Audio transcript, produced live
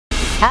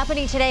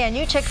Happening today, a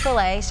new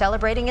Chick-fil-A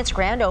celebrating its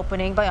grand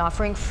opening by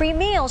offering free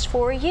meals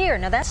for a year.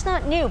 Now that's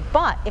not new,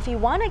 but if you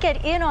want to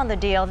get in on the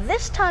deal,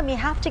 this time you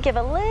have to give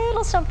a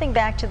little something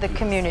back to the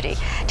community.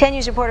 10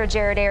 News reporter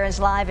Jared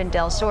Aaron's live in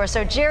Del Sur.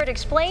 So Jared,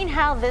 explain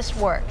how this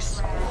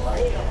works.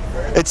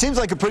 It seems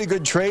like a pretty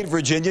good trade,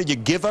 Virginia. You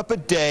give up a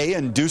day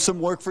and do some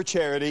work for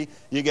charity.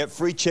 You get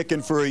free chicken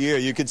for a year.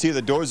 You can see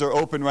the doors are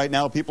open right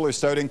now. People are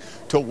starting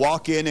to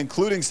walk in,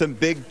 including some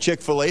big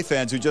Chick-fil-A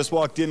fans who just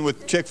walked in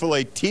with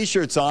Chick-fil-A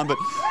t-shirts on. But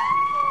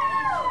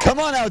come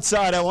on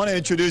outside. I want to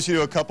introduce you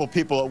to a couple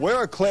people. Where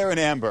are Claire and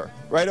Amber?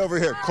 Right over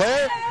here.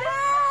 Claire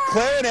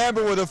and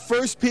Amber were the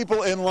first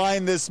people in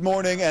line this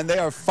morning, and they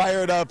are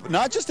fired up,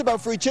 not just about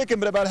free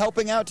chicken, but about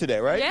helping out today,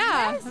 right?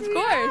 Yeah, yes, of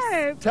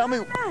course. Tell me.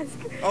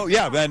 Oh,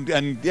 yeah,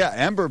 and yeah,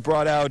 Amber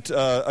brought out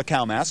a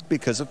cow mask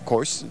because, of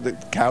course, the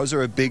cows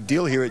are a big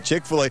deal here at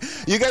Chick-fil-A.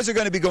 You guys are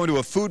going to be going to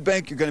a food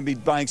bank. You're going to be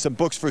buying some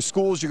books for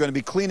schools. You're going to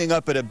be cleaning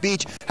up at a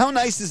beach. How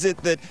nice is it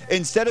that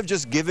instead of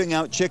just giving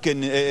out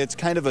chicken, it's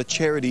kind of a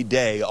charity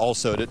day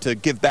also to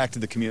give back to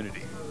the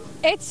community?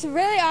 It's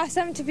really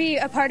awesome to be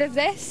a part of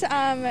this.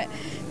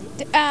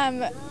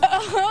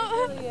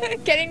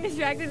 Getting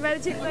distracted by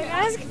the Chick-fil-A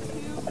mask.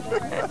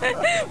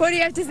 What do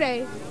you have to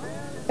say?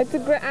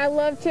 I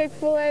love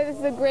Chick-fil-A. This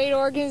is a great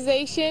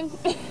organization.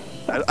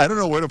 I don't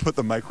know where to put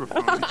the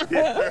microphone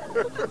here.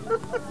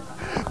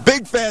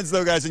 Big fans,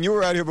 though, guys, and you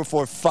were out here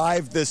before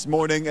 5 this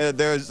morning.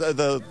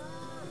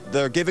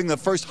 They're giving the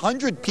first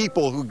 100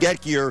 people who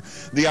get here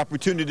the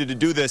opportunity to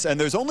do this, and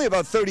there's only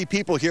about 30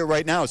 people here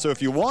right now. So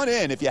if you want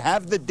in, if you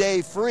have the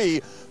day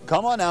free,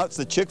 come on out. It's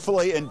the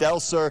Chick-fil-A in Del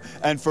Sur,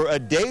 and for a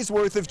day's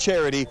worth of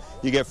charity,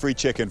 you get free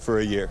chicken for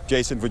a year.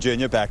 Jason,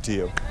 Virginia, back to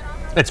you.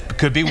 It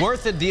could be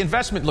worth it. The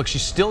investment. Look,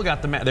 she's still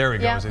got the mask. There we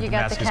go. Yeah, The you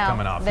got mask the is cow.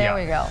 coming off. There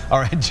we go. All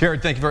right,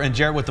 Jared, thank you. And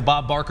Jared with the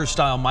Bob Barker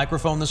style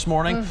microphone this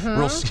morning.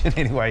 Real,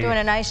 anyway. Doing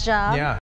a nice job. Yeah.